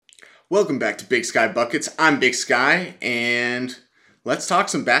Welcome back to Big Sky Buckets. I'm Big Sky, and let's talk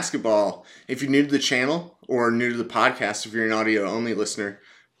some basketball. If you're new to the channel or new to the podcast, if you're an audio-only listener,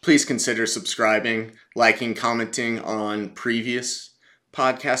 please consider subscribing, liking, commenting on previous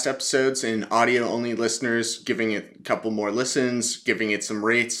podcast episodes, and audio-only listeners giving it a couple more listens, giving it some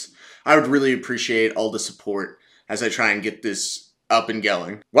rates. I would really appreciate all the support as I try and get this up and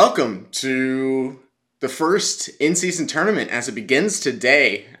going. Welcome to the first in-season tournament as it begins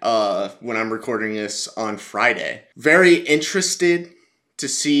today, when I'm recording this on Friday. Very interested to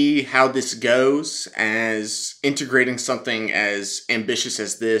see how this goes, as integrating something as ambitious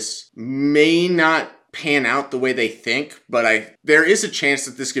as this may not pan out the way they think, but there is a chance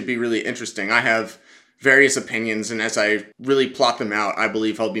that this could be really interesting. I have various opinions, and as I really plot them out, I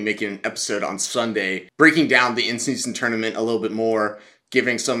believe I'll be making an episode on Sunday, breaking down the in-season tournament a little bit more,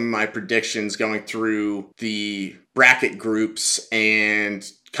 giving some of my predictions, going through the bracket groups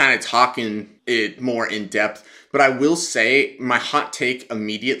and kind of talking it more in depth. But I will say my hot take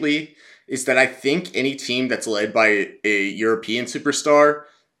immediately is that I think any team that's led by a European superstar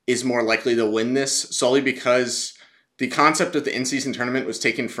is more likely to win this, solely because the concept of the in-season tournament was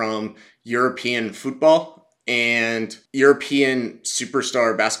taken from European football, and European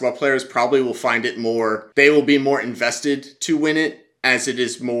superstar basketball players probably will find it they will be more invested to win it, as it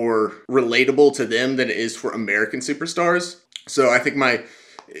is more relatable to them than it is for American superstars. So I think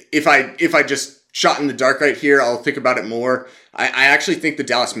if I just shot in the dark right here, I'll think about it more. I actually think the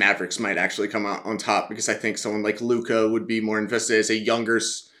Dallas Mavericks might actually come out on top, because I think someone like Luka would be more invested as a younger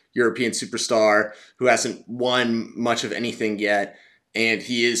European superstar who hasn't won much of anything yet. And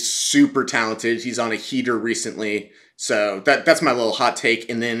he is super talented. He's on a heater recently. So that's my little hot take.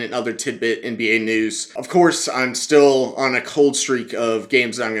 And then another tidbit, NBA news. Of course, I'm still on a cold streak of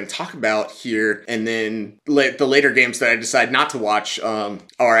games that I'm going to talk about here. And then the later games that I decide not to watch are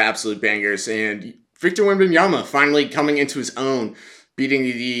absolute bangers. And Victor Wembanyama finally coming into his own, beating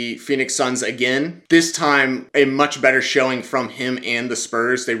the Phoenix Suns again. This time, a much better showing from him and the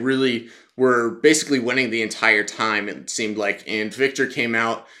Spurs. They really were basically winning the entire time, it seemed like. And Victor came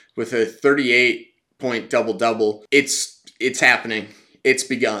out with a 38-point double-double. It's happening. It's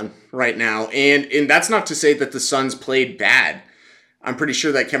begun right now. And that's not to say that the Suns played bad. I'm pretty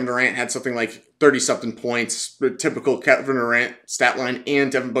sure that Kevin Durant had something like 30-something points, the typical Kevin Durant stat line,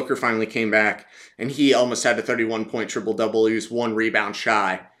 and Devin Booker finally came back, and he almost had a 31-point triple-double. He was one rebound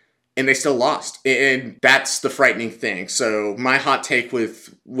shy, and they still lost. And that's the frightening thing. So my hot take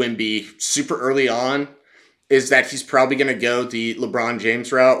with Wemby super early on is that he's probably going to go the LeBron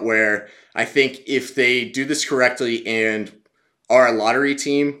James route, where I think if they do this correctly and are a lottery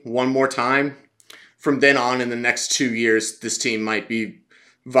team one more time, from then on in the next 2 years, this team might be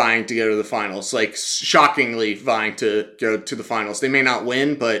vying to go to the finals, like shockingly vying to go to the finals. They may not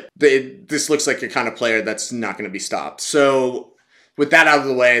win, but this looks like a kind of player that's not going to be stopped. So with that out of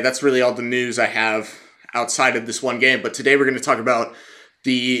the way, that's really all the news I have outside of this one game. But today we're going to talk about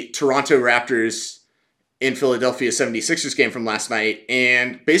the Toronto Raptors in Philadelphia 76ers game from last night.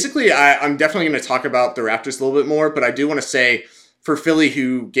 And basically, I'm definitely going to talk about the Raptors a little bit more, but I do want to say, for Philly,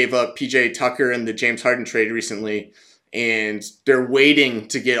 who gave up PJ Tucker and the James Harden trade recently, and they're waiting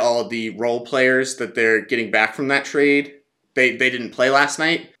to get all the role players that they're getting back from that trade. They didn't play last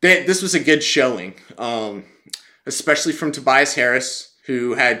night. This was a good showing, especially from Tobias Harris,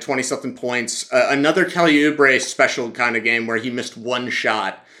 who had 20-something points. Another Kelly Oubre special kind of game where he missed one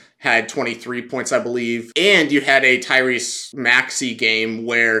shot, had 23 points, I believe. And you had a Tyrese Maxey game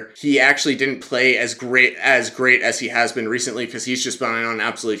where he actually didn't play as great as he has been recently, because he's just been on an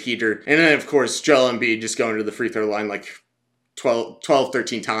absolute heater. And then, of course, Joel Embiid just going to the free throw line like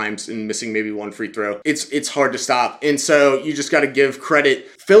 13 times and missing maybe one free throw. It's hard to stop. And so you just got to give credit.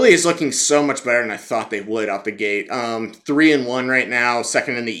 Philly is looking so much better than I thought they would out the gate. 3-1 right now,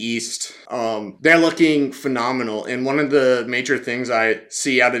 second in the East. They're looking phenomenal. And one of the major things I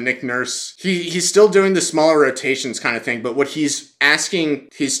see out of Nick Nurse, he's still doing the smaller rotations kind of thing, but what he's asking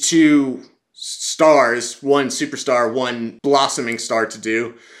his two stars, one superstar, one blossoming star, to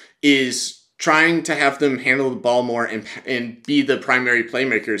do is trying to have them handle the ball more and be the primary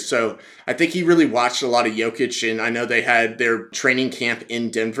playmakers. So I think he really watched a lot of Jokic, and I know they had their training camp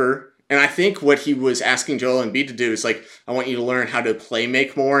in Denver. And I think what he was asking Joel Embiid to do is like, I want you to learn how to play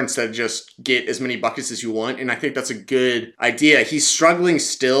make more instead of just get as many buckets as you want. And I think that's a good idea. He's struggling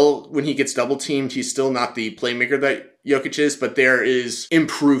still when he gets double teamed. He's still not the playmaker that Jokic is, but there is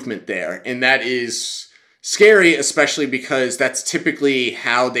improvement there. And that is scary, especially because that's typically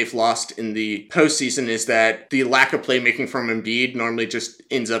how they've lost in the postseason, is that the lack of playmaking from Embiid normally just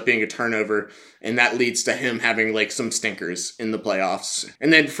ends up being a turnover, and that leads to him having like some stinkers in the playoffs.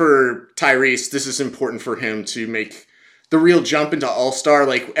 And then for Tyrese, this is important for him to make the real jump into all-star.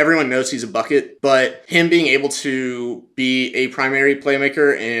 Like, everyone knows he's a bucket, but him being able to be a primary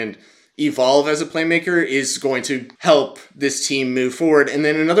playmaker and evolve as a playmaker is going to help this team move forward. And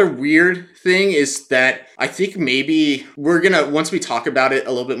then another weird thing is that I think maybe we're going to, once we talk about it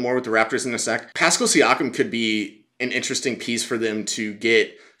a little bit more with the Raptors in a sec, Pascal Siakam could be an interesting piece for them to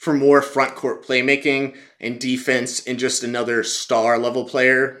get for more front court playmaking and defense and just another star level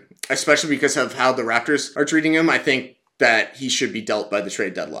player, especially because of how the Raptors are treating him. I think that he should be dealt by the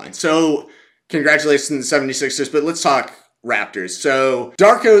trade deadline. So congratulations to the 76ers, but let's talk Raptors. So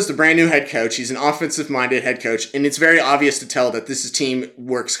Darko is the brand new head coach. He's an offensive-minded head coach, and it's very obvious to tell that this team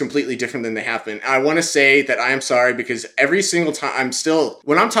works completely different than they have been. I want to say that I am sorry because every single time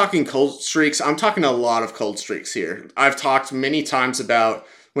when I'm talking cold streaks, I'm talking a lot of cold streaks here. I've talked many times about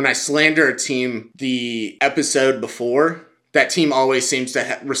when I slander a team the episode before, that team always seems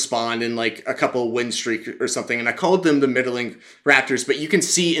to respond in like a couple win streak or something. And I called them the middling Raptors, but you can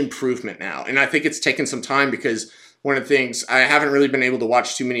see improvement now. And I think it's taken some time because one of the things, I haven't really been able to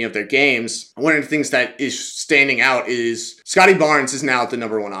watch too many of their games. One of the things that is standing out is Scotty Barnes is now the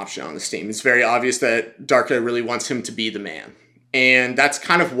number one option on this team. It's very obvious that Darko really wants him to be the man. And that's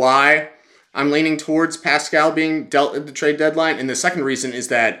kind of why I'm leaning towards Pascal being dealt at the trade deadline. And the second reason is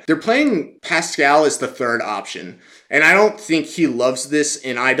that they're playing Pascal as the third option. And I don't think he loves this,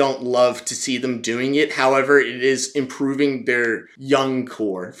 and I don't love to see them doing it. However, it is improving their young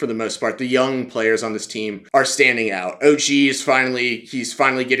core for the most part. The young players on this team are standing out. OG is finally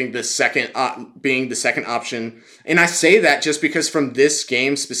getting the second, being the second option. And I say that just because from this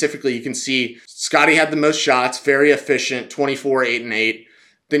game specifically, you can see Scotty had the most shots, very efficient, 24, 8, and 8.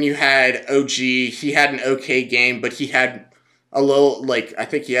 Then you had OG. He had an okay game, but he had a little, I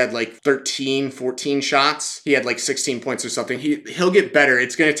think he had 13, 14 shots. He had 16 points or something. He'll get better.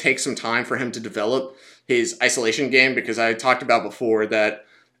 It's going to take some time for him to develop his isolation game, because I talked about before that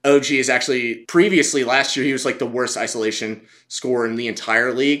OG is actually, previously last year, he was the worst isolation scorer in the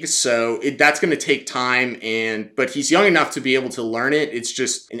entire league. So that's going to take time, but he's young enough to be able to learn it. It's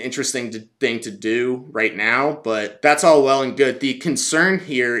just an interesting thing to do right now, but that's all well and good. The concern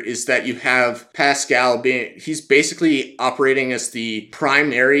here is that you have Pascal he's basically operating as the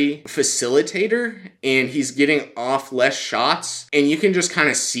primary facilitator, and he's getting off less shots, and you can just kind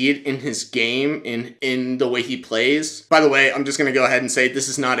of see it in his game, in the way he plays. By the way, I'm just going to go ahead and say this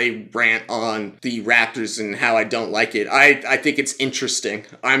is not a rant on the Raptors and how I don't like it. I think it's interesting.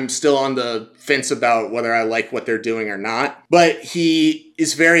 I'm still on the fence about whether I like what they're doing or not. But he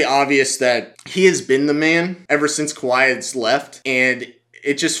is very obvious that he has been the man ever since Kawhi has left. And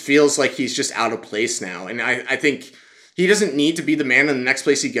it just feels like he's just out of place now. And I think he doesn't need to be the man in the next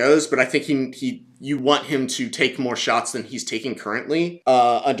place he goes, but I think you want him to take more shots than he's taking currently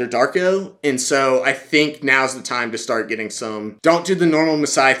under Darko. And so I think now's the time to start getting don't do the normal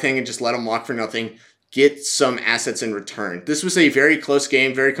Masai thing and just let him walk for nothing. Get some assets in return. This was a very close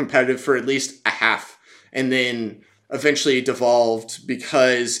game, very competitive for at least a half, and then eventually devolved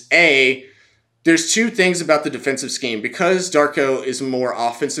because there's two things about the defensive scheme. Because Darko is more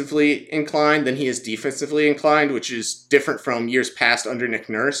offensively inclined than he is defensively inclined, which is different from years past under Nick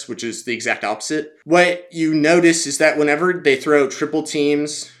Nurse, which is the exact opposite. What you notice is that whenever they throw triple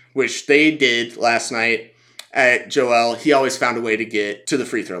teams, which they did last night at Joel, he always found a way to get to the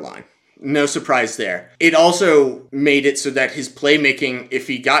free throw line. No surprise there. It also made it so that his playmaking, if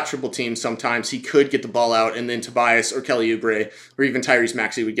he got triple teamed sometimes, he could get the ball out, and then Tobias or Kelly Oubre or even Tyrese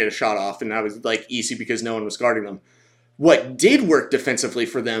Maxey would get a shot off, and that was easy because no one was guarding them. What did work defensively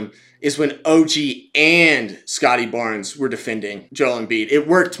for them is when OG and Scotty Barnes were defending Joel Embiid. It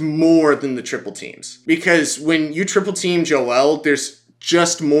worked more than the triple teams, because when you triple team Joel, there's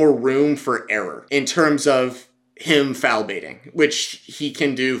just more room for error in terms of him foul baiting, which he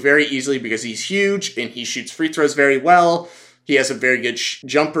can do very easily because he's huge and he shoots free throws very well. He has a very good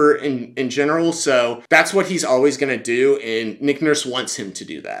jumper in general. So that's what he's always going to do. And Nick Nurse wants him to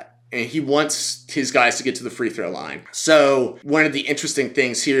do that. And he wants his guys to get to the free throw line. So one of the interesting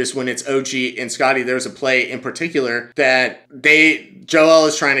things here is when it's OG and Scotty, there's a play in particular that Joel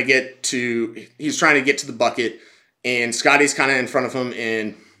is trying to get to the bucket, and Scotty's kind of in front of him,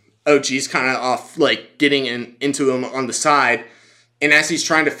 and OG's kind of off, getting into him on the side. And as he's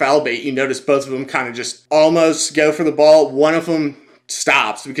trying to foul bait, you notice both of them kind of just almost go for the ball. One of them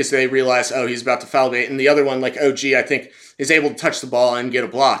stops because they realize, oh, he's about to foul bait. And the other one, like OG, I think, is able to touch the ball and get a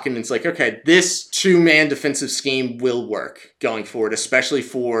block. And it's like, okay, this two-man defensive scheme will work going forward, especially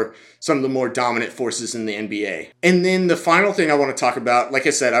for some of the more dominant forces in the NBA. And then the final thing I want to talk about, like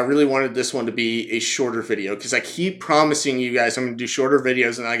I said, I really wanted this one to be a shorter video because I keep promising you guys I'm going to do shorter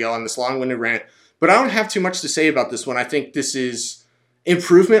videos and I go on this long-winded rant. But I don't have too much to say about this one. I think this is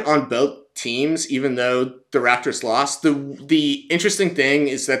improvement on both teams, even though the Raptors lost. The interesting thing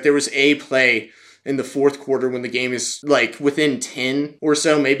is that there was a play in the fourth quarter when the game is like within 10 or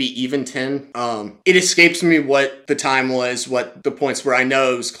so, maybe even 10. It escapes me what the time was, what the points were. I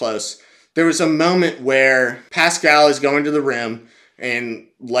know it was close. There was a moment where Pascal is going to the rim, and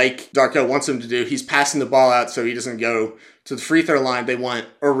like Darko wants him to do, he's passing the ball out so he doesn't go to the free throw line. They want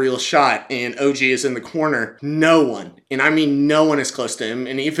a real shot, and OG is in the corner. No one, and I mean no one is close to him,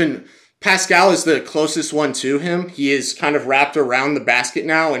 and even Pascal is the closest one to him. He is kind of wrapped around the basket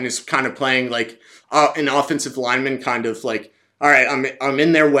now and is kind of playing like an offensive lineman, kind of like, all right, I'm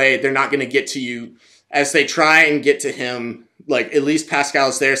in their way. They're not going to get to you. As they try and get to him, like at least Pascal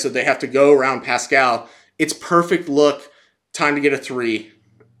is there, so they have to go around Pascal. It's perfect look, time to get a three,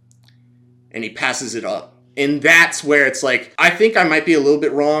 and he passes it up. And that's where it's like, I think I might be a little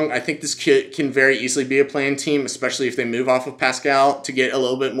bit wrong. I think this kid can very easily be a playing team, especially if they move off of Pascal to get a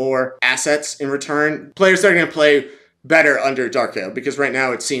little bit more assets in return. Players that are going to play better under Darko, because right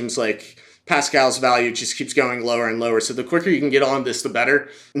now it seems like Pascal's value just keeps going lower and lower. So the quicker you can get on this, the better.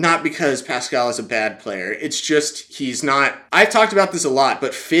 Not because Pascal is a bad player. It's just he's not. I've talked about this a lot,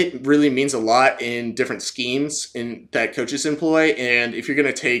 but fit really means a lot in different schemes that coaches employ. And if you're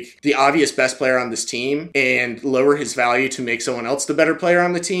going to take the obvious best player on this team and lower his value to make someone else the better player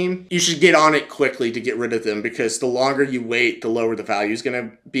on the team, you should get on it quickly to get rid of them, because the longer you wait, the lower the value is going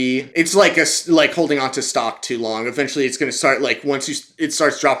to be. It's like holding on to stock too long. Eventually it's going to start, like once it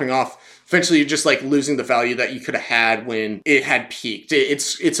starts dropping off, eventually you're just like losing the value that you could have had when it had peaked.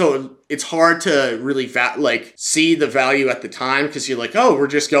 It's hard to really see the value at the time, because you're like, oh, we're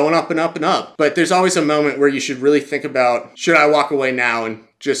just going up and up and up. But there's always a moment where you should really think about, should I walk away now and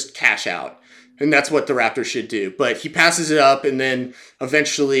just cash out? And that's what the Raptors should do. But he passes it up, and then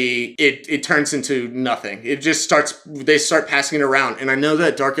eventually it turns into nothing. They start passing it around. And I know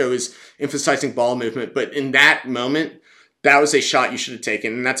that Darko is emphasizing ball movement, but in that moment, that was a shot you should have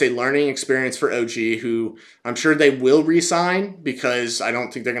taken. And that's a learning experience for OG, who I'm sure they will re-sign, because I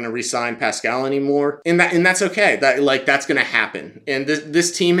don't think they're going to re-sign Pascal anymore. And that's okay. That's going to happen. And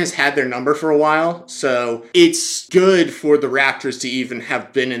this team has had their number for a while. So it's good for the Raptors to even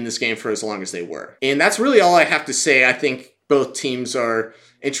have been in this game for as long as they were. And that's really all I have to say. I think both teams are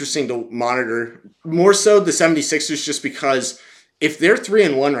interesting to monitor. More so the 76ers, just because if they're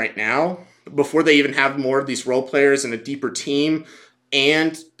 3-1 right now, before they even have more of these role players and a deeper team,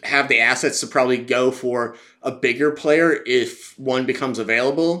 and have the assets to probably go for a bigger player if one becomes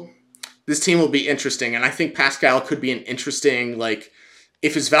available, this team will be interesting. And I think Pascal could be an interesting,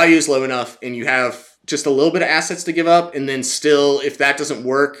 if his value is low enough and you have just a little bit of assets to give up, and then still, if that doesn't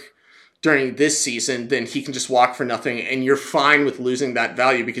work during this season, then he can just walk for nothing, and you're fine with losing that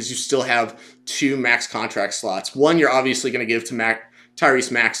value because you still have 2 max contract slots. One you're obviously going to give to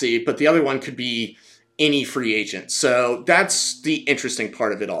Tyrese Maxey, but the other one could be any free agent. So that's the interesting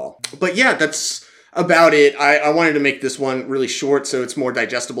part of it all. But yeah, that's about it. I wanted to make this one really short so it's more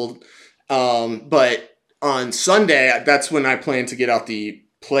digestible. But on Sunday, that's when I plan to get out the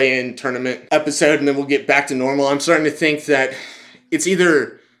play-in tournament episode, and then we'll get back to normal. I'm starting to think that it's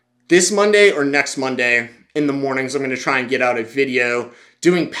either this Monday or next Monday in the mornings. I'm going to try and get out a video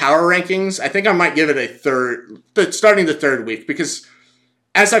doing power rankings. I think I might give it starting the third week, because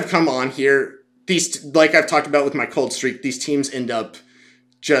as I've come on here, these, like I've talked about with my cold streak, these teams end up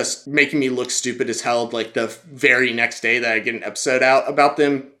just making me look stupid as hell, like the very next day that I get an episode out about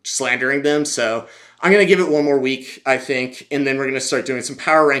them, slandering them. So I'm going to give it one more week, I think, and then we're going to start doing some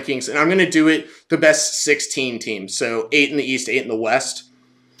power rankings, and I'm going to do it the best 16 teams. So 8 in the East, 8 in the West.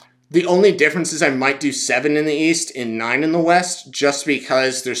 The only difference is I might do 7 in the East and 9 in the West, just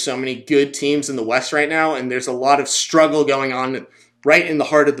because there's so many good teams in the West right now, and there's a lot of struggle going on right in the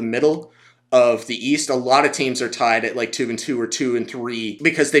heart of the middle of the East. A lot of teams are tied at 2-2 or 2-3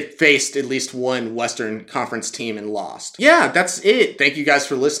 because they faced at least one Western Conference team and lost. Yeah, that's it. Thank you guys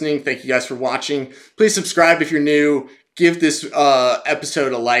for listening. Thank you guys for watching. Please subscribe if you're new. Give this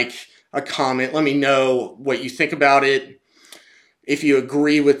episode a like, a comment. Let me know what you think about it. If you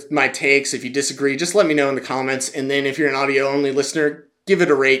agree with my takes, if you disagree, just let me know in the comments. And then if you're an audio-only listener, give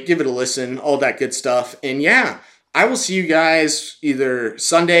it a rate, give it a listen, all that good stuff. And yeah, I will see you guys either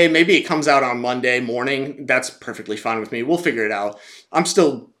Sunday, maybe it comes out on Monday morning. That's perfectly fine with me. We'll figure it out. I'm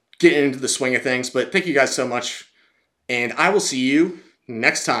still getting into the swing of things, but thank you guys so much. And I will see you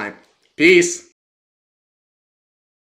next time. Peace.